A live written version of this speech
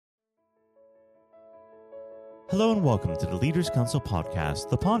Hello and welcome to the Leaders Council podcast,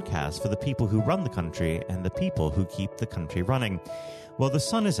 the podcast for the people who run the country and the people who keep the country running. Well, the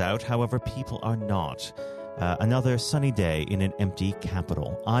sun is out, however, people are not. Another sunny day in an empty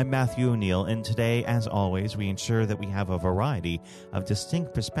capital. I'm Matthew O'Neill, and today, as always, we ensure that we have a variety of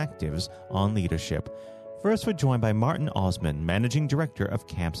distinct perspectives on leadership. First, we're joined by Martin Osman, Managing Director of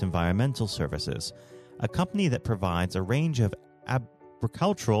Camps Environmental Services, a company that provides a range of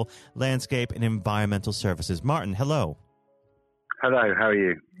arboricultural, landscape, and environmental services. Martin, hello. Hello, how are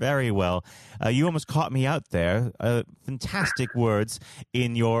you? Very well. You almost caught me out there. Fantastic words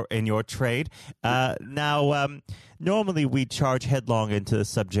in your trade. Now, normally we charge headlong into the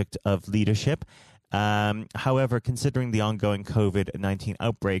subject of leadership. However, considering the ongoing COVID-19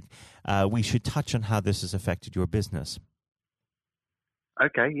 outbreak, we should touch on how this has affected your business.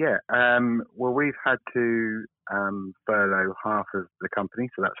 Okay, yeah. Well, we've had to furlough half of the company,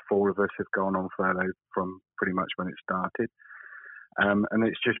 so that's 4 of us have gone on furlough from pretty much when it started. And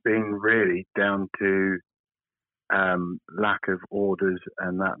it's just been really down to lack of orders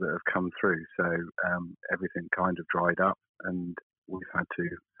and that have come through. So everything kind of dried up, and we've had to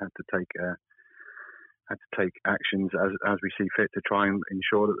take actions as we see fit to try and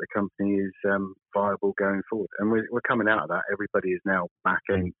ensure that the company is viable going forward. And we're coming out of that. Everybody is now back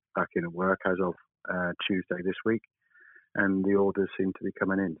in at work as of Tuesday this week, and the orders seem to be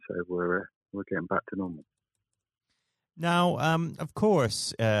coming in. So we're getting back to normal. Now, of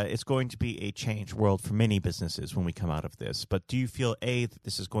course, it's going to be a changed world for many businesses when we come out of this. But do you feel, A, that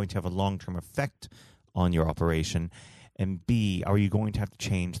this is going to have a long-term effect on your operation? And B, are you going to have to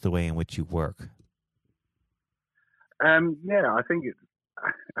change the way in which you work? Yeah, I think,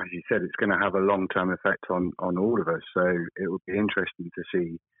 as you said, it's going to have a long-term effect on all of us. So it will be interesting to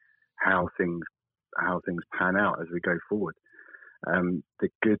see how things pan out as we go forward. The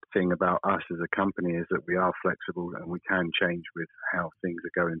good thing about us as a company is that we are flexible and we can change with how things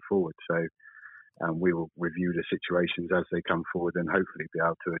are going forward. So we will review the situations as they come forward and hopefully be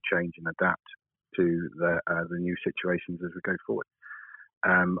able to change and adapt to the new situations as we go forward.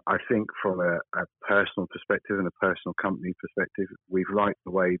 I think from a personal perspective and a personal company perspective, we've liked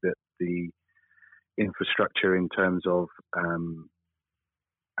the way that the infrastructure in terms of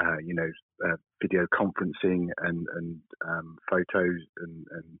video conferencing and photos and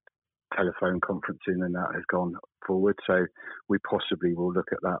telephone conferencing and that has gone forward. So we possibly will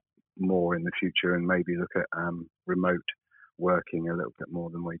look at that more in the future and maybe look at remote working a little bit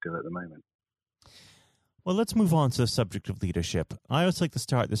more than we do at the moment. Well, let's move on to the subject of leadership. I always like to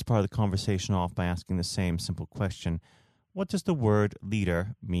start this part of the conversation off by asking the same simple question. What does the word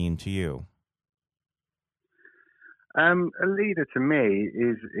leader mean to you? A leader to me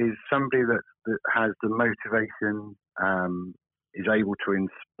is somebody that has the motivation, is able to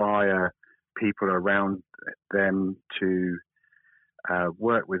inspire people around them to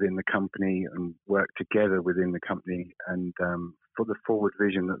work within the company and work together within the company and for the forward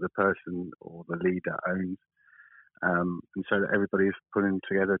vision that the person or the leader owns, and so that everybody is pulling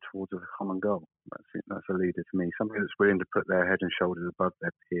together towards a common goal. That's a leader to me, somebody that's willing to put their head and shoulders above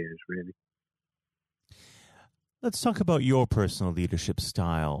their peers, really. Let's talk about your personal leadership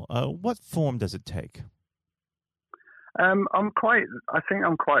style. What form does it take? I think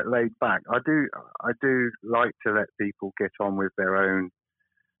I'm quite laid back. I do like to let people get on with their own,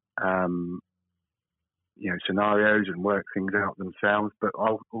 scenarios and work things out themselves. But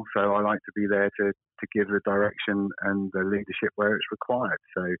I like to be there to give the direction and the leadership where it's required.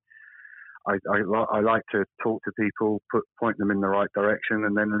 So I like to talk to people, point them in the right direction,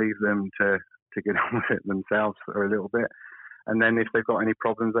 and then leave them to get on with it themselves for a little bit. And then if they've got any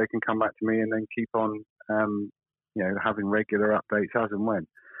problems, they can come back to me and then keep on, having regular updates as and when.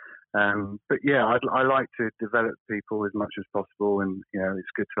 But yeah, I like to develop people as much as possible. And,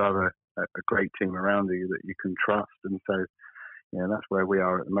 it's good to have a great team around you that you can trust. And so, that's where we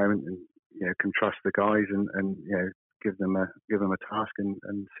are at the moment, and, can trust the guys and give them a task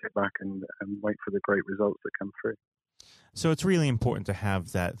and sit back and wait for the great results that come through. So it's really important to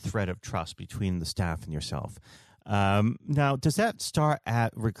have that thread of trust between the staff and yourself. Now, does that start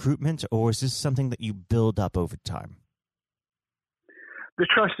at recruitment, or is this something that you build up over time? The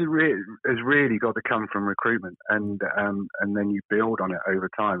trust has really got to come from recruitment, and then you build on it over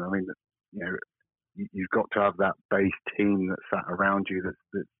time. I mean, you've got to have that base team that's sat around you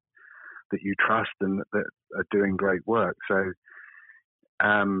that you trust and that are doing great work. So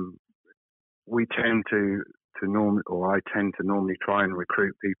we tend to I tend to normally try and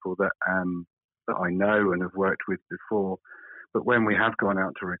recruit people that I know and have worked with before. But when we have gone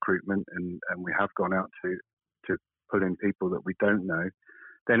out to recruitment and we have gone out to pull in people that we don't know,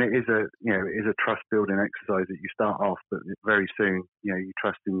 then it is a trust building exercise that you start off, but very soon, you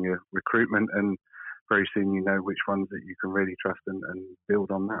trust in your recruitment, and very soon you know which ones that you can really trust and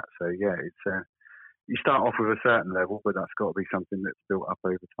build on that. So yeah, it's you start off with a certain level, but that's got to be something that's built up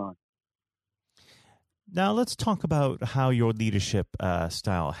over time. Now let's talk about how your leadership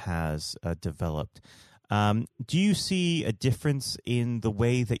style has developed. Do you see a difference in the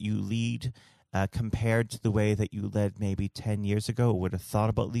way that you lead compared to the way that you led maybe 10 years ago, or would have thought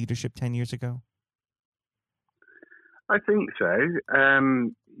about leadership 10 years ago? I think so.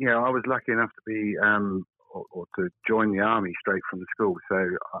 I was lucky enough to be or to join the army straight from the school.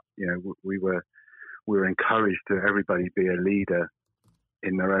 So, we were encouraged to everybody be a leader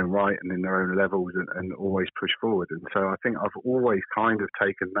in their own right and in their own levels, and always push forward. And so I think I've always kind of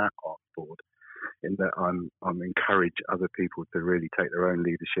taken that on board, in that I'm encourage other people to really take their own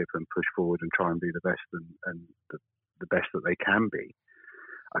leadership and push forward and try and be the best and the best that they can be.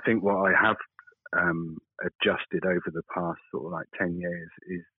 I think what I have adjusted over the past sort of like 10 years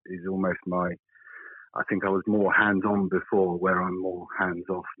is almost I think I was more hands-on before, where I'm more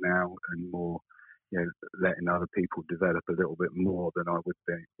hands-off now, and more, letting other people develop a little bit more than I would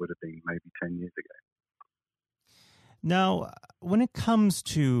have been maybe 10 years ago. Now, when it comes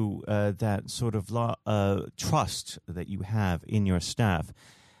to that sort of trust that you have in your staff,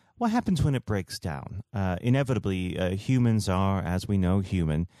 what happens when it breaks down? Inevitably, humans are, as we know,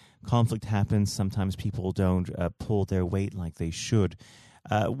 human. Conflict happens. Sometimes people don't pull their weight like they should.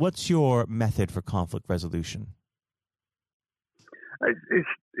 What's your method for conflict resolution?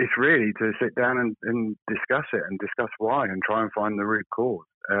 It's really to sit down and discuss it, and discuss why, and try and find the root cause.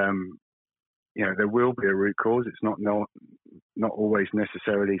 There will be a root cause. It's not always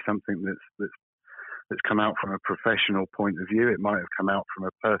necessarily something that's come out from a professional point of view. It might have come out from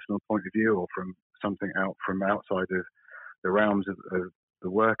a personal point of view, or from something out from outside of the realms of the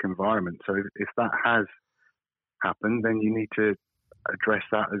work environment. So if that has happened, then you need to address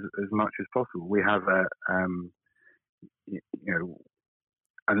that as much as possible. We have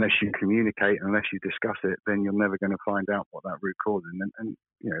unless you communicate, unless you discuss it, then you're never going to find out what that root cause is. And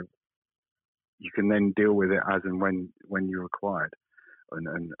you can then deal with it as and when you're required,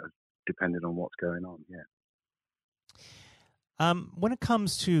 and depending on what's going on. Yeah. When it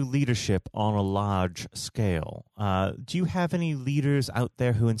comes to leadership on a large scale, do you have any leaders out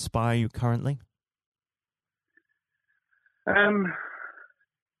there who inspire you currently? I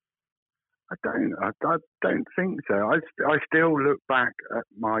don't think so. I still look back at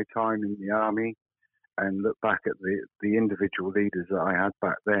my time in the army, and look back at the individual leaders that I had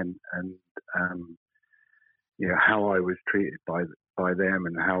back then, and how I was treated by them,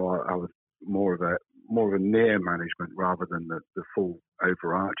 and how I was more of a near management rather than the full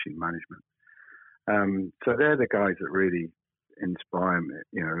overarching management. So they're the guys that really inspire me.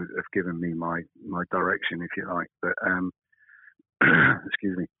 Have given me my direction, if you like. But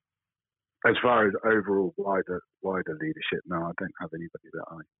excuse me. As far as overall wider leadership, no, I don't have anybody that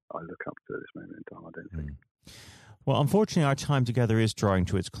I look up to at this moment in time, I don't think. Well, unfortunately, our time together is drawing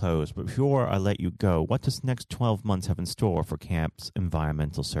to its close. But before I let you go, what does the next 12 months have in store for Camp's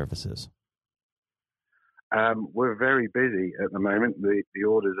Environmental Services? We're very busy at the moment. The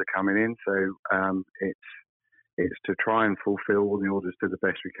orders are coming in, so it's to try and fulfil all the orders to the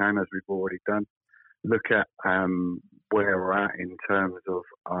best we can, as we've already done. Look at where we're at in terms of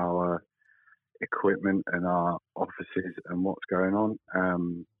our equipment and our offices and what's going on,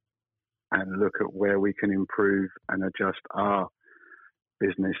 and look at where we can improve and adjust our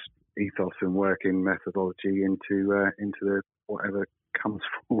business ethos and working methodology into the whatever comes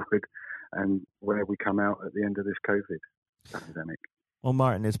forward, and where we come out at the end of this COVID pandemic. Well,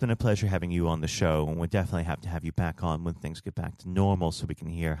 Martin, it's been a pleasure having you on the show, and we'll definitely have to have you back on when things get back to normal, so we can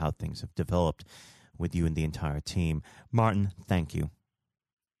hear how things have developed with you and the entire team. Martin, thank you.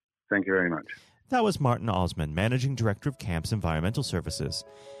 Thank you very much. That was Martin Osman, Managing Director of Camp's Environmental Services.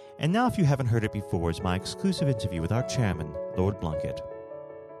 And now, if you haven't heard it before, is my exclusive interview with our chairman, Lord Blunkett.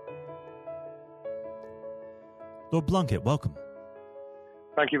 Lord Blunkett, welcome.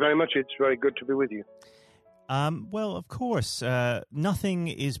 Thank you very much. It's very good to be with you. Well, of course, nothing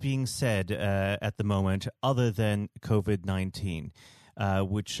is being said at the moment other than COVID-19,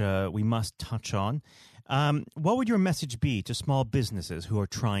 which we must touch on. What would your message be to small businesses who are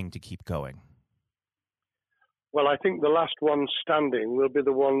trying to keep going? Well, I think the last ones standing will be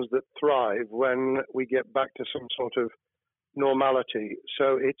the ones that thrive when we get back to some sort of normality.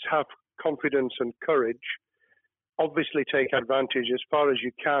 So it's have confidence and courage. Obviously take advantage as far as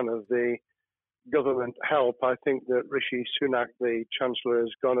you can of the government help. I think that Rishi Sunak, the Chancellor,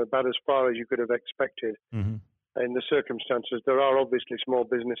 has gone about as far as you could have expected in the circumstances. There are obviously small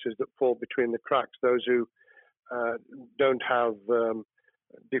businesses that fall between the cracks. Those who don't have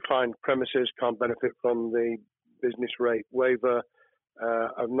defined premises can't benefit from the business rate waiver,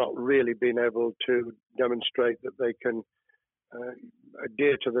 have not really been able to demonstrate that they can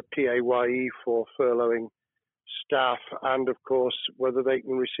adhere to the PAYE for furloughing staff, and of course whether they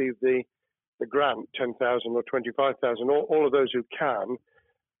can receive the grant, 10,000 or 25,000. All of those who can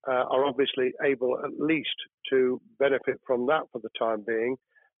are obviously able at least to benefit from that for the time being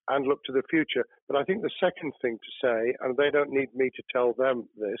and look to the future. But I think the second thing to say, and they don't need me to tell them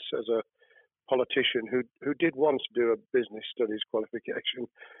this as a politician who did once do a business studies qualification,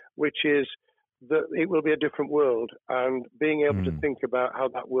 which is that it will be a different world, and being able to think about how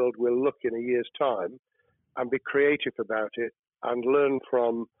that world will look in a year's time and be creative about it and learn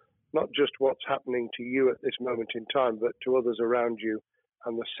from not just what's happening to you at this moment in time, but to others around you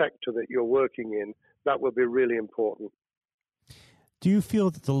and the sector that you're working in, that will be really important. Do you feel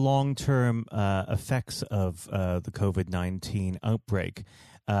that the long-term effects of the COVID-19 outbreak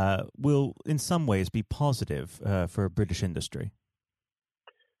will in some ways be positive for British industry?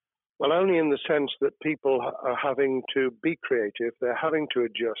 Well, only in the sense that people are having to be creative, they're having to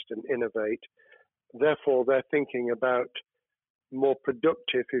adjust and innovate. Therefore, they're thinking about more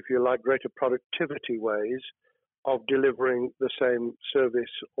productive, if you like, greater productivity ways of delivering the same service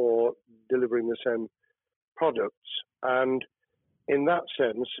or delivering the same products. And in that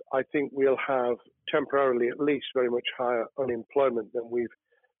sense, I think we'll have temporarily at least very much higher unemployment than we've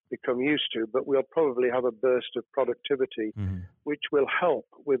become used to, but we'll probably have a burst of productivity, which will help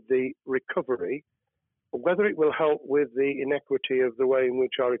with the recovery. Whether it will help with the inequity of the way in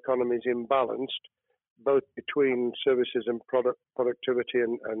which our economy is imbalanced, both between services and productivity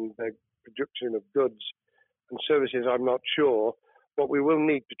and the production of goods and services, I'm not sure. What we will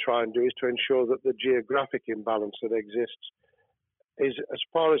need to try and do is to ensure that the geographic imbalance that exists is, as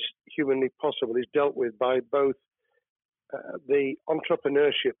far as humanly possible, is dealt with by both the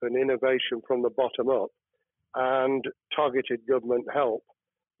entrepreneurship and innovation from the bottom up and targeted government help,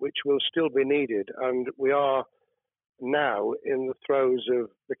 which will still be needed. And we are now in the throes of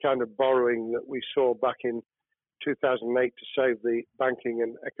the kind of borrowing that we saw back in 2008 to save the banking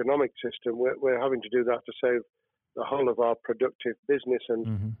and economic system. We're having to do that to save the whole of our productive business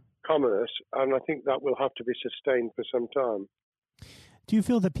and commerce, and I think that will have to be sustained for some time. Do you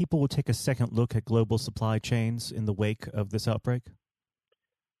feel that people will take a second look at global supply chains in the wake of this outbreak?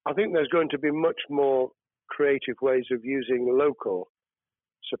 I think there's going to be much more creative ways of using local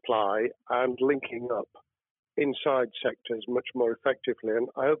supply and linking up inside sectors much more effectively. And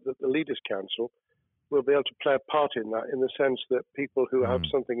I hope that the Leaders' Council will be able to play a part in that, in the sense that people who have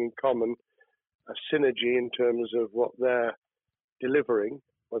something in common, a synergy in terms of what they're delivering,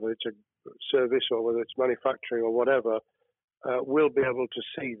 whether it's a service or whether it's manufacturing or whatever, will be able to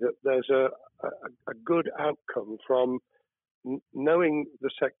see that there's a good outcome from knowing the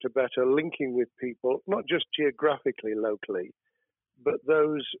sector better, linking with people, not just geographically, locally, but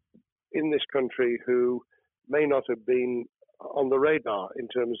those in this country who may not have been on the radar in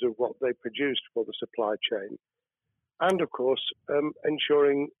terms of what they produced for the supply chain. And of course,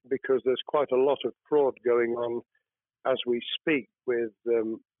 ensuring, because there's quite a lot of fraud going on as we speak with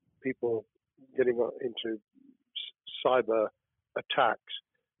people getting into cyber attacks,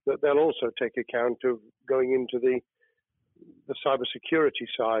 that they'll also take account of going into the cyber security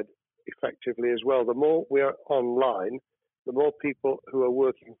side effectively as well. The more we are online, the more people who are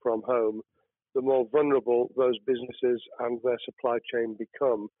working from home, the more vulnerable those businesses and their supply chain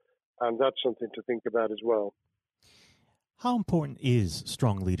become. And that's something to think about as well. How important is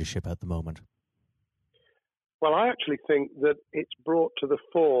strong leadership at the moment? Well, I actually think that it's brought to the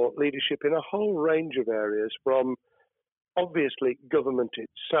fore leadership in a whole range of areas, from obviously government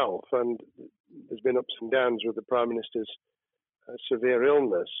itself, and there's been ups and downs with the Prime Minister's severe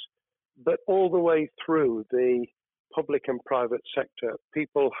illness, but all the way through the public and private sector,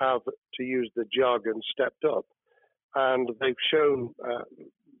 people have, to use the jargon, stepped up, and they've shown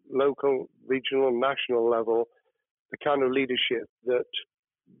local, regional, national level the kind of leadership that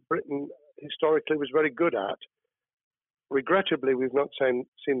Britain historically was very good at. Regrettably, we've not seen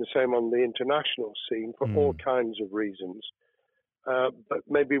the same on the international scene for all kinds of reasons, but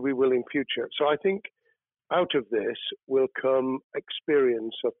maybe we will in future. So I think out of this will come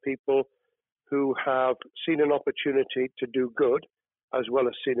experience of people who have seen an opportunity to do good, as well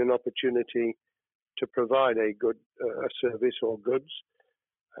as seen an opportunity to provide a good service or goods,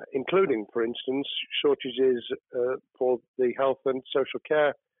 including, for instance, shortages for the health and social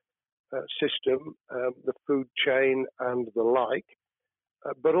care system, the food chain and the like.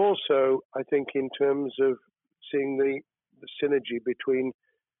 But also, I think in terms of seeing the synergy between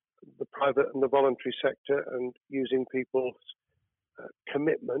the private and the voluntary sector and using people's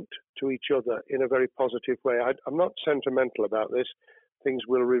commitment to each other in a very positive way. I'm not sentimental about this. Things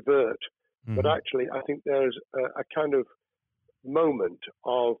will revert. But actually, I think there's a kind of moment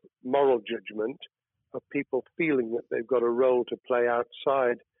of moral judgment of people feeling that they've got a role to play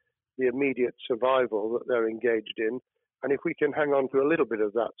outside the immediate survival that they're engaged in. And if we can hang on to a little bit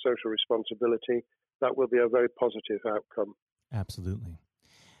of that social responsibility, that will be a very positive outcome. Absolutely.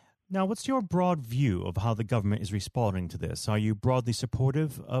 Now, what's your broad view of how the government is responding to this? Are you broadly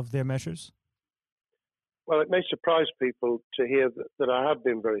supportive of their measures? Well, it may surprise people to hear that I have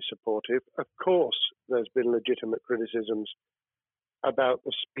been very supportive. Of course, there's been legitimate criticisms about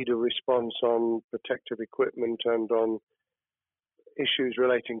the speed of response on protective equipment and on issues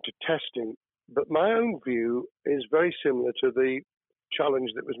relating to testing. But my own view is very similar to the challenge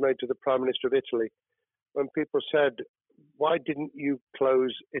that was made to the Prime Minister of Italy when people said, why didn't you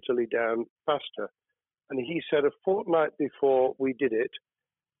close Italy down faster? And he said, a fortnight before we did it,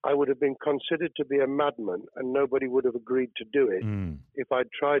 I would have been considered to be a madman and nobody would have agreed to do it if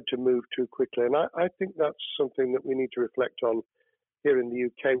I'd tried to move too quickly. And I think that's something that we need to reflect on here in the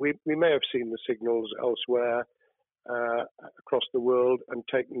UK. We may have seen the signals elsewhere across the world and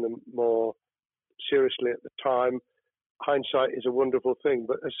taken them more seriously at the time. Hindsight is a wonderful thing,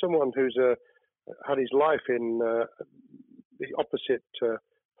 but as someone who's had his life in the opposite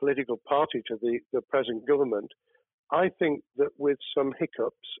political party to the present government, I think that with some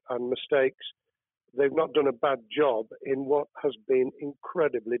hiccups and mistakes, they've not done a bad job in what has been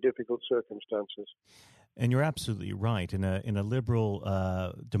incredibly difficult circumstances. And you're absolutely right. In a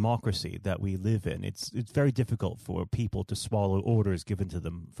liberal democracy that we live in, it's very difficult for people to swallow orders given to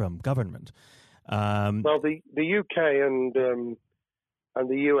them from government. Well, the UK and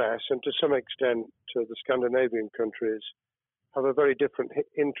the US, and to some extent the Scandinavian countries, have a very different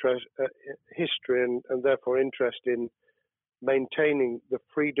history and therefore interest in maintaining the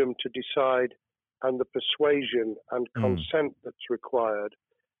freedom to decide and the persuasion and consent that's required.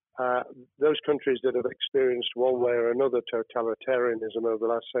 Those countries that have experienced one way or another totalitarianism over the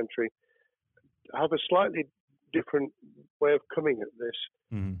last century have a slightly different way of coming at this.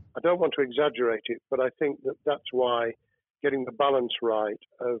 I don't want to exaggerate it, but I think that that's why getting the balance right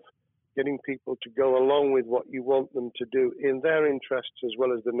of getting people to go along with what you want them to do in their interests as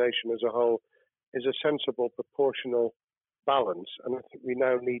well as the nation as a whole is a sensible, proportional balance. And I think we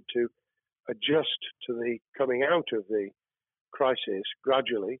now need to adjust to the coming out of the crisis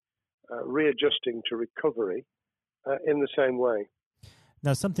gradually, readjusting to recovery in the same way.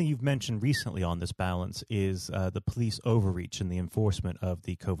 Now, something you've mentioned recently on this balance is the police overreach in the enforcement of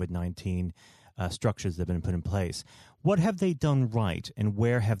the COVID-19 structures that have been put in place. What have they done right, and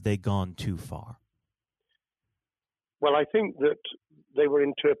where have they gone too far? Well, I think that they were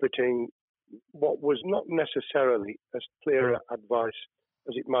interpreting what was not necessarily as clear advice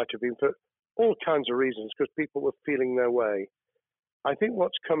as it might have been for all kinds of reasons, because people were feeling their way. I think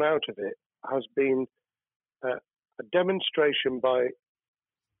what's come out of it has been a demonstration by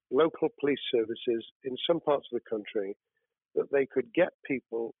local police services in some parts of the country that they could get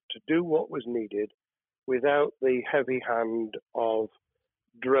people to do what was needed without the heavy hand of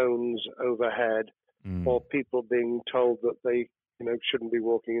drones overhead or people being told that they shouldn't be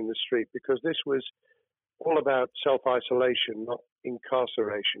walking in the street, because this was all about self-isolation, not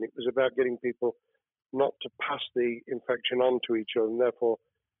incarceration. It was about getting people not to pass the infection on to each other and therefore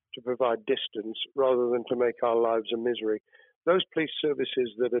to provide distance rather than to make our lives a misery. Those police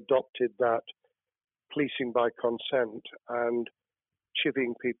services that adopted that policing by consent and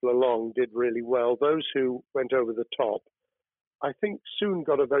chivying people along did really well. Those who went over the top, I think, soon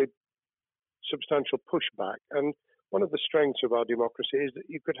got a very substantial pushback. And one of the strengths of our democracy is that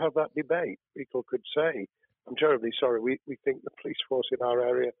you could have that debate. People could say, I'm terribly sorry, we think the police force in our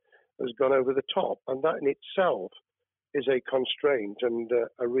area has gone over the top. And that in itself is a constraint and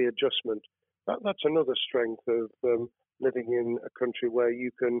a readjustment. That's another strength of living in a country where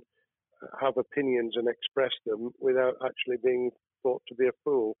you can have opinions and express them without actually being thought to be a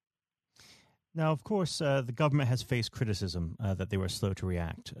fool. Now, of course, the government has faced criticism that they were slow to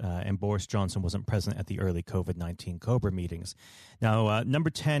react, and Boris Johnson wasn't present at the early COVID-19 COBRA meetings. Now, Number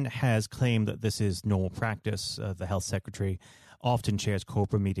 10 has claimed that this is normal practice. The health secretary often chairs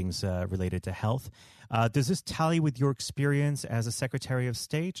COBRA meetings related to health. Does this tally with your experience as a Secretary of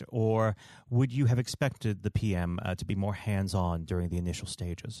State, or would you have expected the PM to be more hands-on during the initial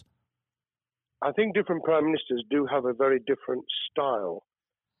stages? I think different prime ministers do have a very different style.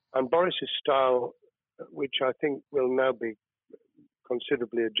 And Boris's style, which I think will now be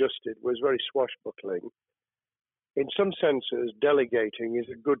considerably adjusted, was very swashbuckling. in some senses, delegating is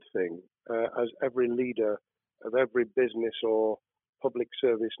a good thing, as every leader of every business or public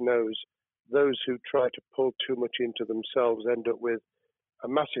service knows. Those who try to pull too much into themselves end up with a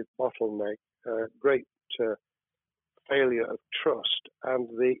massive bottleneck, great failure of trust, and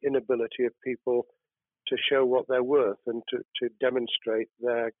the inability of people to show what they're worth and to demonstrate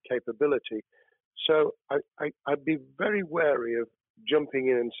their capability. So I'd be very wary of jumping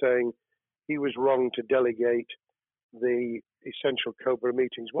in and saying he was wrong to delegate the essential COBRA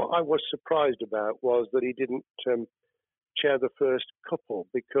meetings. What I was surprised about was that he didn't chair the first couple,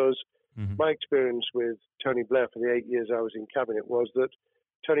 because my experience with Tony Blair for the 8 years I was in cabinet was that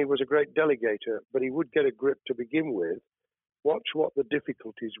Tony was a great delegator, but he would get a grip to begin with, watch what the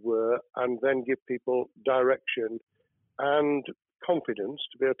difficulties were, and then give people direction and confidence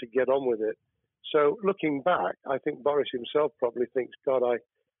to be able to get on with it. So looking back, I think Boris himself probably thinks, God, I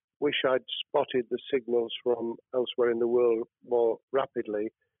wish I'd spotted the signals from elsewhere in the world more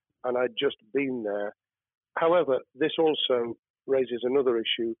rapidly, and I'd just been there. However, this also raises another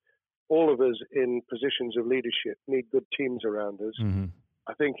issue. All of us in positions of leadership need good teams around us.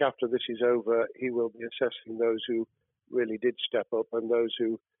 I think after this is over, he will be assessing those who really did step up and those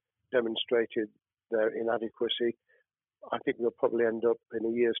who demonstrated their inadequacy. I think we'll probably end up in a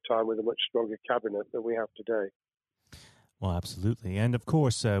year's time with a much stronger cabinet than we have today. Well, absolutely. And of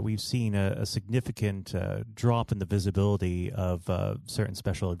course, we've seen a significant drop in the visibility of certain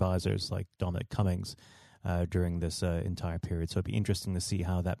special advisors like Dominic Cummings during this entire period. So it'd be interesting to see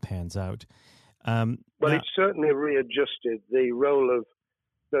how that pans out. Well, it's certainly readjusted the role of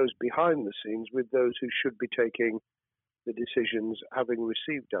those behind the scenes with those who should be taking the decisions, having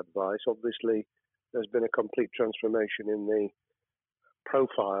received advice. Obviously, there's been a complete transformation in the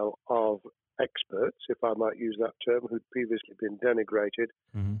profile of experts, if I might use that term, who'd previously been denigrated.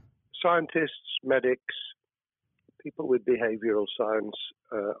 Scientists, medics, people with behavioral science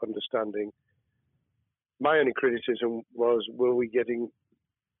understanding. My only criticism was, were we getting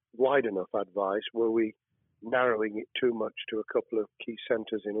wide enough advice? Were we narrowing it too much to a couple of key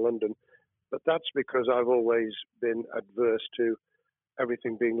centres in London? But that's because I've always been adverse to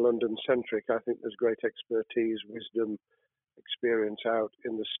everything being London-centric. I think there's great expertise, wisdom, experience out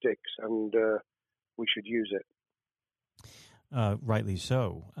in the sticks, and we should use it. Rightly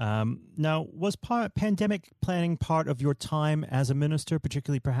so. Now, was pandemic planning part of your time as a minister,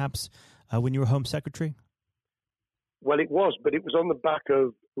 particularly perhaps when you were Home Secretary? Well, it was, but it was on the back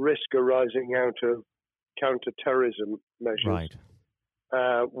of risk arising out of counter-terrorism measures. Right.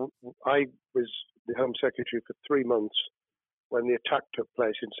 I was the Home Secretary for 3 months when the attack took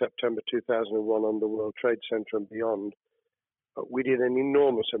place in September 2001 on the World Trade Center and beyond. We did an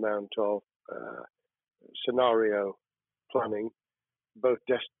enormous amount of scenario planning, both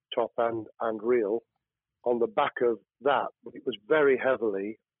desktop and real. On the back of that, it was very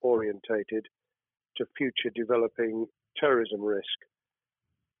heavily orientated to future developing terrorism risk.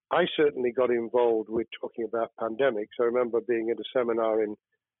 I certainly got involved with talking about pandemics. I remember being at a seminar in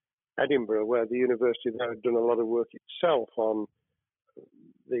Edinburgh where the university there had done a lot of work itself on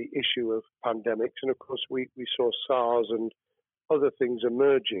the issue of pandemics. And of course, we saw SARS and other things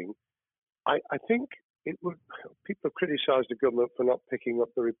emerging. I think people have criticised the government for not picking up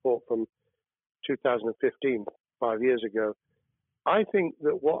the report from 2015, 5 years ago. I think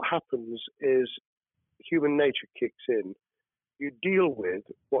that what happens is human nature kicks in. You deal with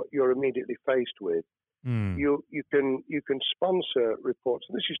what you're immediately faced with. You can sponsor reports,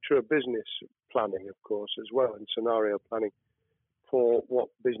 and this is true of business planning, of course, as well, and scenario planning for what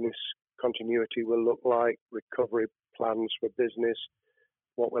business continuity will look like, recovery plans for business,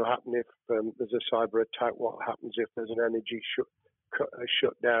 what will happen if there's a cyber attack, what happens if there's an energy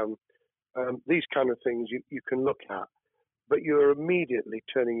shutdown. These kind of things you can look at, but you're immediately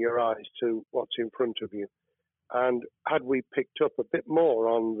turning your eyes to what's in front of you. And had we picked up a bit more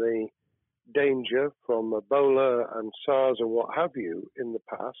on the danger from Ebola and SARS and what have you in the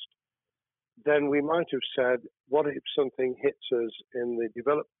past, then we might have said, what if something hits us in the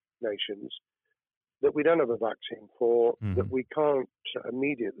developed nations that we don't have a vaccine for, that we can't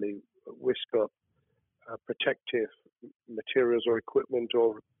immediately whisk up protective materials or equipment,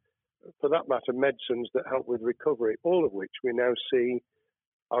 or for that matter, medicines that help with recovery, all of which we now see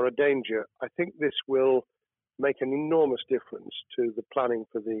are a danger. I think this will make an enormous difference to the planning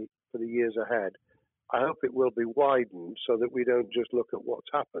for the years ahead. I hope it will be widened so that we don't just look at what's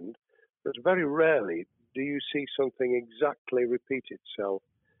happened, but very rarely do you see something exactly repeat itself.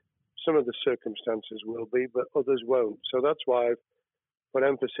 Some of the circumstances will be, but others won't. So that's why I've put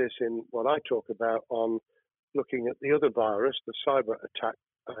emphasis in what I talk about on looking at the other virus, the cyber attack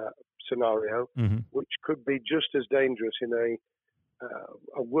scenario, which could be just as dangerous in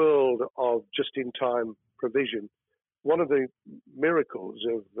a world of just-in-time provision. One of the miracles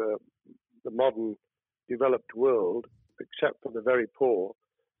of the modern developed world, except for the very poor,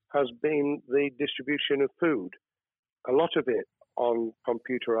 has been the distribution of food. A lot of it on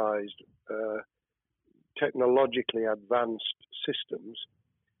computerized, technologically advanced systems.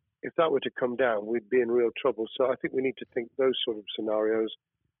 If that were to come down, we'd be in real trouble. So I think we need to think those sort of scenarios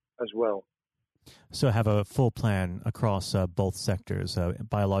as well. So have a full plan across both sectors,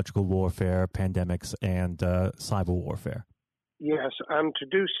 biological warfare, pandemics, and cyber warfare. Yes, and to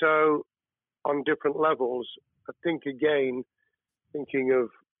do so on different levels. I think, again,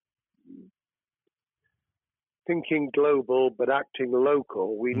 thinking global but acting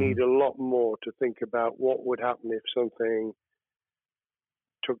local, we need a lot more to think about what would happen if something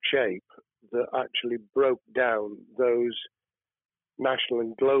took shape that actually broke down those national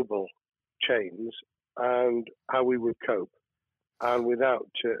and global chains and how we would cope. And without,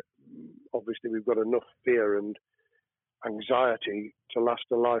 obviously, we've got enough fear and anxiety to last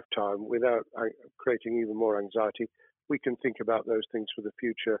a lifetime. Without creating even more anxiety, we can think about those things for the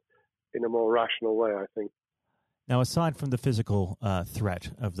future in a more rational way, I think. Now, aside from the physical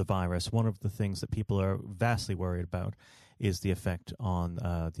threat of the virus, one of the things that people are vastly worried about is the effect on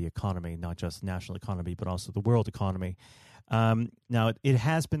the economy, not just the national economy, but also the world economy. Now, it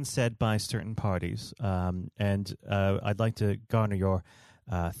has been said by certain parties, and I'd like to garner your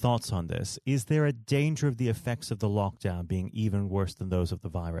thoughts on this. Is there a danger of the effects of the lockdown being even worse than those of the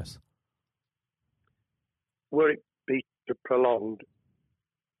virus? Were it be prolonged,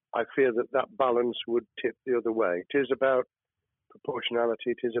 I fear that balance would tip the other way. It is about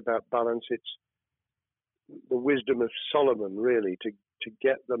proportionality. It is about balance. It's the wisdom of Solomon, really, to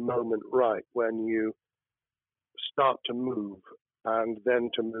get the moment right when you start to move and then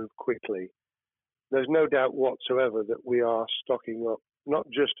to move quickly. There's no doubt whatsoever that we are stocking up, not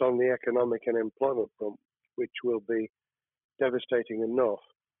just on the economic and employment front, which will be devastating enough,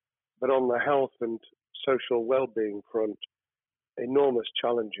 but on the health and social well-being front, enormous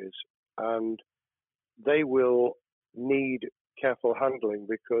challenges, and they will need careful handling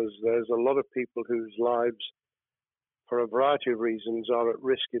because there's a lot of people whose lives, for a variety of reasons, are at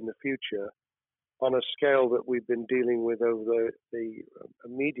risk in the future on a scale that we've been dealing with over the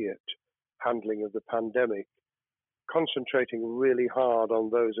immediate handling of the pandemic, concentrating really hard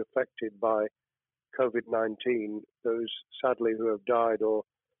on those affected by COVID-19, those sadly who have died or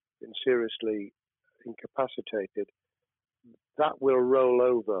been seriously incapacitated. That will roll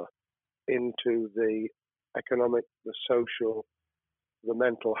over into the economic, the social, the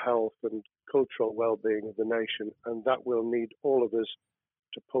mental health and cultural well-being of the nation, and that will need all of us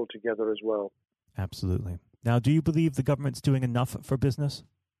to pull together as well. Absolutely. Now, do you believe the government's doing enough for business?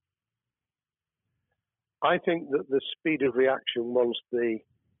 I think that the speed of reaction once the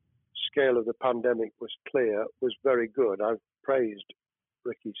scale of the pandemic was clear was very good. I've praised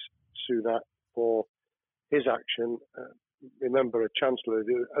Rishi Sunak for his action. Remember, a chancellor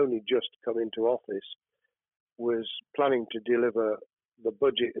who only just come into office was planning to deliver the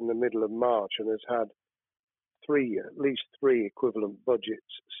budget in the middle of March and has had at least three equivalent budgets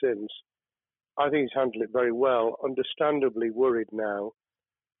since. I think he's handled it very well. Understandably worried now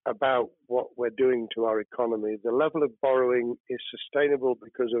about what we're doing to our economy. The level of borrowing is sustainable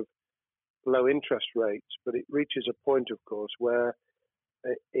because of low interest rates, but it reaches a point, of course, where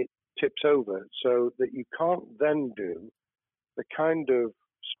it tips over so that you can't then do the kind of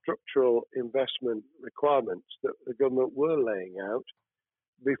structural investment requirements that the government were laying out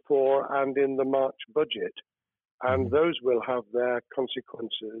before and in the March budget. And those will have their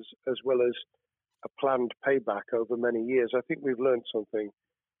consequences as well as a planned payback over many years. I think we've learned something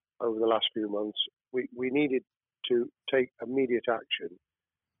over the last few months. We needed to take immediate action.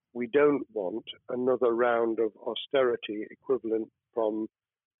 We don't want another round of austerity equivalent from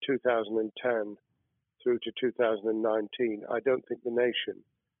 2010 through to 2019. I don't think the nation,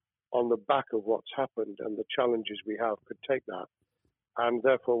 on the back of what's happened and the challenges we have, could take that. And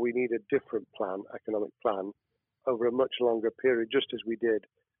therefore, we need a different plan, economic plan, over a much longer period, just as we did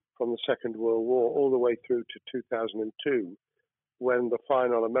from the Second World War all the way through to 2002, when the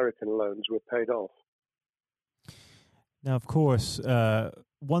final American loans were paid off. Now, of course,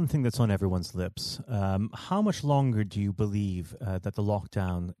 one thing that's on everyone's lips, how much longer do you believe that the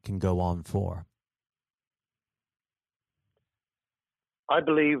lockdown can go on for? I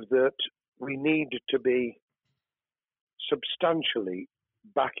believe that we need to be substantially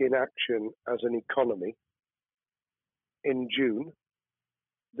back in action as an economy in June.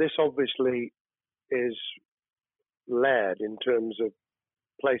 This obviously is led in terms of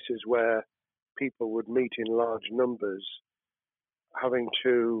places where people would meet in large numbers, having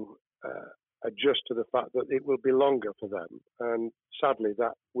to adjust to the fact that it will be longer for them. And sadly,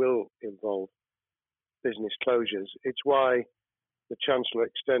 that will involve business closures. It's why the Chancellor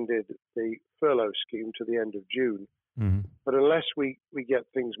extended the furlough scheme to the end of June. Mm-hmm. But unless we get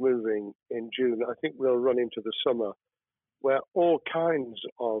things moving in June, I think we'll run into the summer where all kinds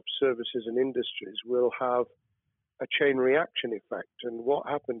of services and industries will have a chain reaction effect. And what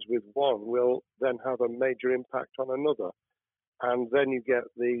happens with one will then have a major impact on another. And then you get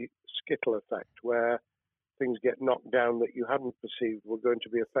the skittle effect where things get knocked down that you hadn't perceived were going to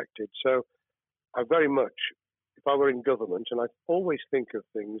be affected. So I very much, if I were in government, and I always think of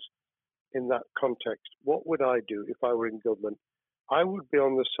things in that context, what would I do if I were in government? I would be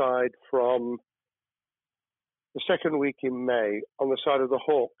on the side from the second week in May, on the side of the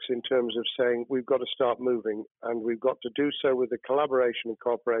hawks in terms of saying we've got to start moving, and we've got to do so with the collaboration and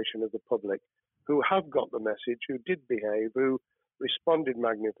cooperation of the public who have got the message, who did behave, who responded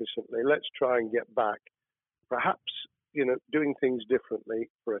magnificently. Let's try and get back, perhaps, doing things differently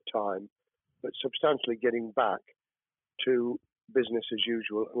for a time, but substantially getting back to business as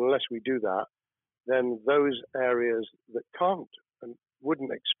usual. And unless we do that, then those areas that can't and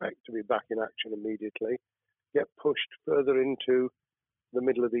wouldn't expect to be back in action immediately get pushed further into the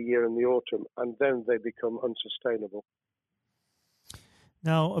middle of the year and the autumn, and then they become unsustainable.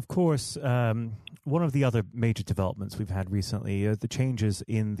 Now, of course, one of the other major developments we've had recently are the changes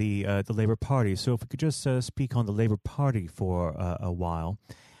in the Labour Party. So if we could just speak on the Labour Party for a while.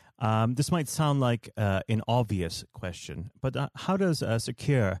 This might sound like an obvious question, but how does Sir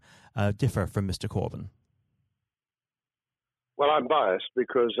Keir differ from Mr. Corbyn? Well, I'm biased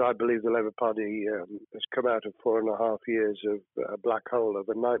because I believe the Labour Party has come out of 4.5 years of a black hole of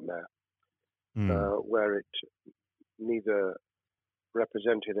a nightmare, where it neither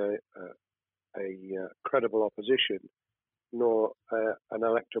represented a credible opposition nor an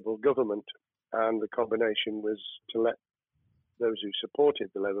electable government. And the combination was to let those who supported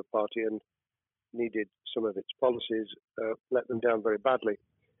the Labour Party and needed some of its policies let them down very badly.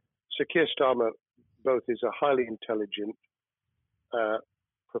 Sir Keir Starmer both is a highly intelligent,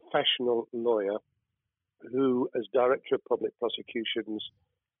 professional lawyer who, as Director of Public Prosecutions,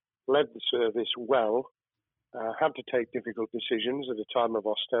 led the service well, had to take difficult decisions at a time of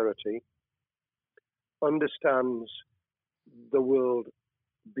austerity, understands the world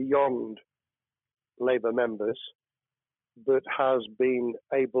beyond Labour members, but has been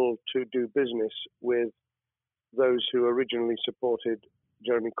able to do business with those who originally supported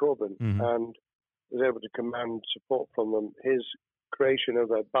Jeremy Corbyn and was able to command support from them. His creation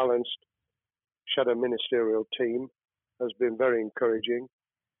of a balanced shadow ministerial team has been very encouraging.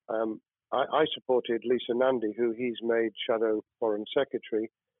 I supported Lisa Nandy, who he's made Shadow Foreign Secretary,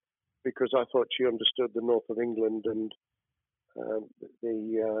 because I thought she understood the north of England and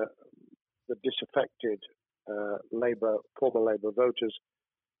the disaffected former Labour voters.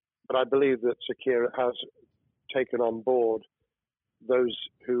 But I believe that Sir Keir has taken on board those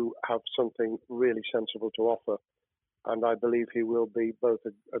who have something really sensible to offer. And I believe he will be both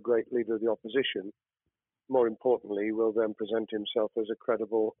a great leader of the opposition. More importantly, he will then present himself as a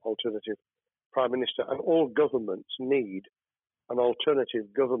credible alternative prime minister. And all governments need an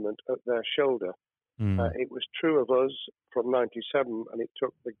alternative government at their shoulder. It was true of us from 97, and it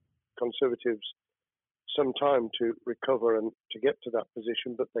took the Conservatives some time to recover and to get to that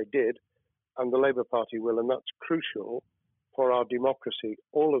position, but they did, and the Labour Party will, and that's crucial for our democracy.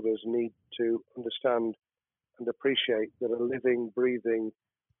 All of us need to understand and appreciate that a living, breathing,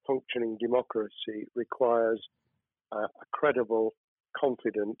 functioning democracy requires a credible,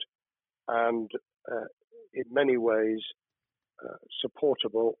 confident, and in many ways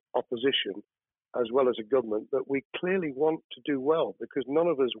supportable opposition, as well as a government that we clearly want to do well, because none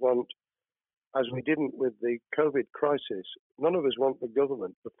of us want, as we didn't with the COVID crisis, none of us want the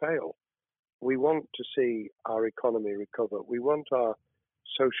government to fail. We want to see our economy recover. We want our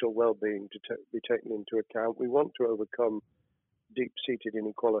social well-being to be taken into account. We want to overcome deep-seated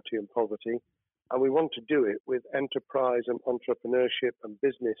inequality and poverty. And we want to do it with enterprise and entrepreneurship and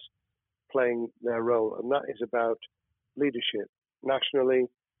business playing their role. And that is about leadership nationally,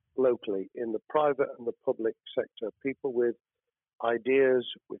 locally, in the private and the public sector. People with ideas,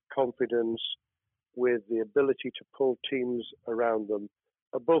 with confidence, with the ability to pull teams around them.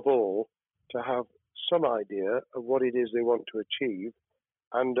 Above all, to have some idea of what it is they want to achieve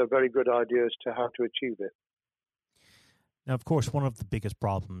and a very good idea as to how to achieve it. Now, of course, one of the biggest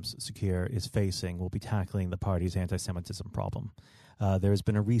problems Sir Keir is facing will be tackling the party's anti-Semitism problem. There has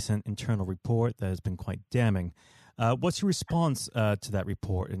been a recent internal report that has been quite damning. What's your response to that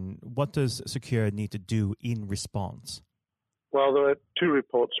report, and what does Secure need to do in response? Well, there are two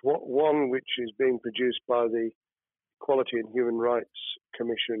reports. One which is being produced by the Equality and Human Rights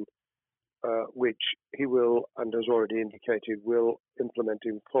Commission, which he will, and has already indicated, will implement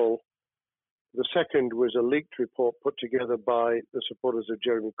in full. The second was a leaked report put together by the supporters of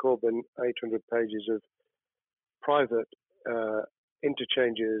Jeremy Corbyn, 800 pages of private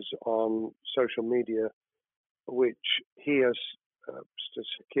interchanges on social media, which he has,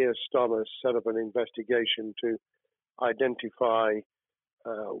 Keir Starmer, set up an investigation to identify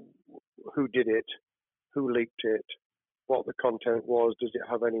who did it, who leaked it, what the content was, does it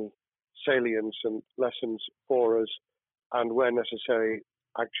have any salience and lessons for us, and where necessary,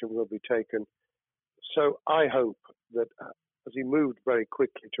 action will be taken. So I hope that as he moved very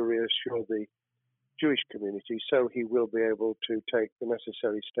quickly to reassure the Jewish community, so he will be able to take the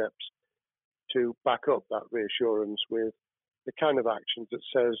necessary steps to back up that reassurance with the kind of actions that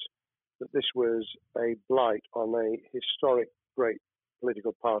says that this was a blight on a historic, great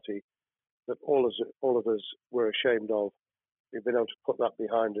political party that all of us were ashamed of. We've been able to put that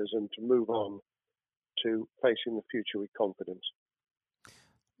behind us and to move on to facing the future with confidence.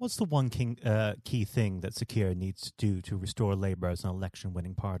 What's the one key thing that Secure needs to do to restore Labour as an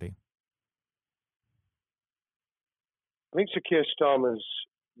election-winning party? I think Sir Keir Starmer's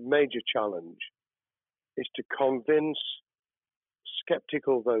major challenge is to convince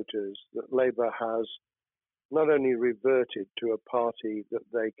sceptical voters that Labour has not only reverted to a party that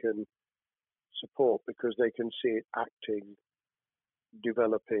they can support because they can see it acting,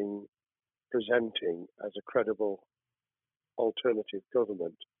 developing, presenting as a credible alternative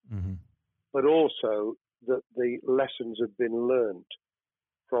government, but also that the lessons have been learned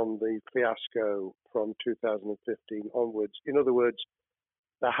from the fiasco from 2015 onwards. In other words,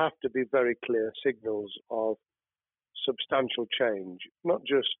 there have to be very clear signals of substantial change, not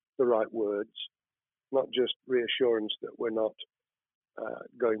just the right words, not just reassurance that we're not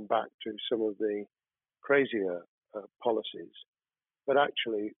going back to some of the crazier policies, but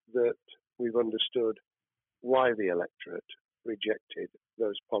actually that we've understood why the electorate rejected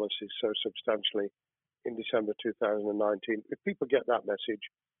those policies so substantially in December 2019. If people get that message,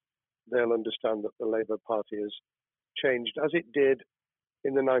 they'll understand that the Labour Party has changed, as it did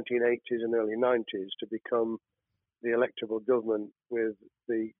in the 1980s and early 90s, to become the electable government with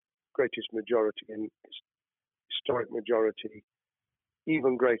the greatest majority in historic majority,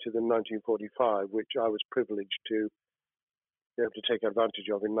 even greater than 1945, which I was privileged to be able to take advantage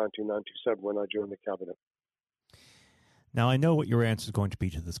of in 1997 when I joined the cabinet. Now, I know what your answer is going to be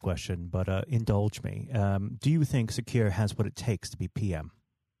to this question, but indulge me. Do you think Secure has what it takes to be PM?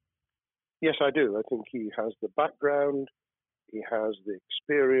 Yes, I do. I think he has the background, he has the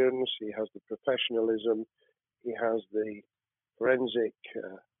experience, he has the professionalism, he has the forensic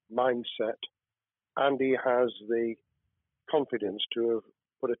mindset, and he has the confidence to have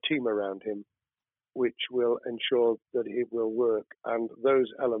put a team around him which will ensure that it will work. And those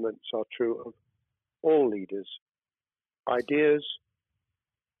elements are true of all leaders. Ideas,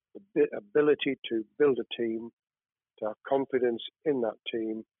 the ability to build a team, to have confidence in that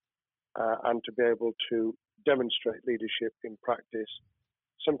team, and to be able to demonstrate leadership in practice,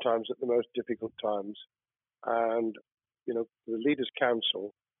 sometimes at the most difficult times. And, you know, the Leaders'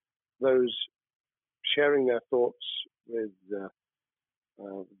 Council, those sharing their thoughts with the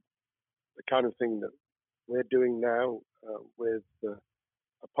kind of thing that we're doing now with a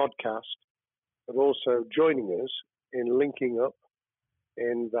podcast, but also joining us in linking up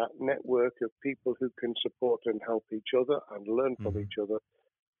in that network of people who can support and help each other and learn from each other.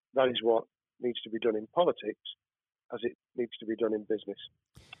 That is what needs to be done in politics as it needs to be done in business.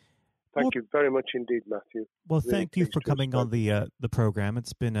 Thank you very much indeed, Matthew. Well, thank you for coming on the program.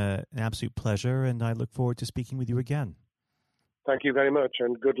 It's been an absolute pleasure, and I look forward to speaking with you again. Thank you very much,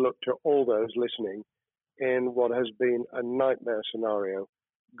 and good luck to all those listening in what has been a nightmare scenario.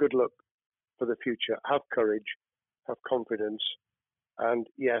 Good luck for the future. Have courage, have confidence, and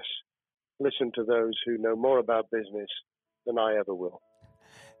yes, listen to those who know more about business than I ever will.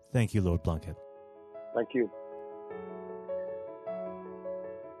 Thank you, Lord Blunkett. Thank you.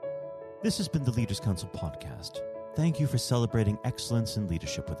 This has been the Leaders' Council podcast. Thank you for celebrating excellence in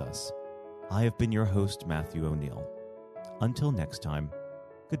leadership with us. I have been your host, Matthew O'Neill. Until next time,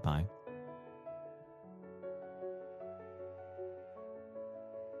 goodbye.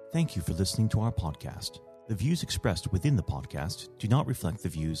 Thank you for listening to our podcast. The views expressed within the podcast do not reflect the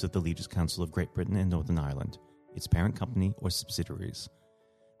views of the Leaders' Council of Great Britain and Northern Ireland, its parent company or subsidiaries,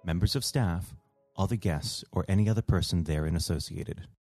 members of staff, other guests, or any other person therein associated.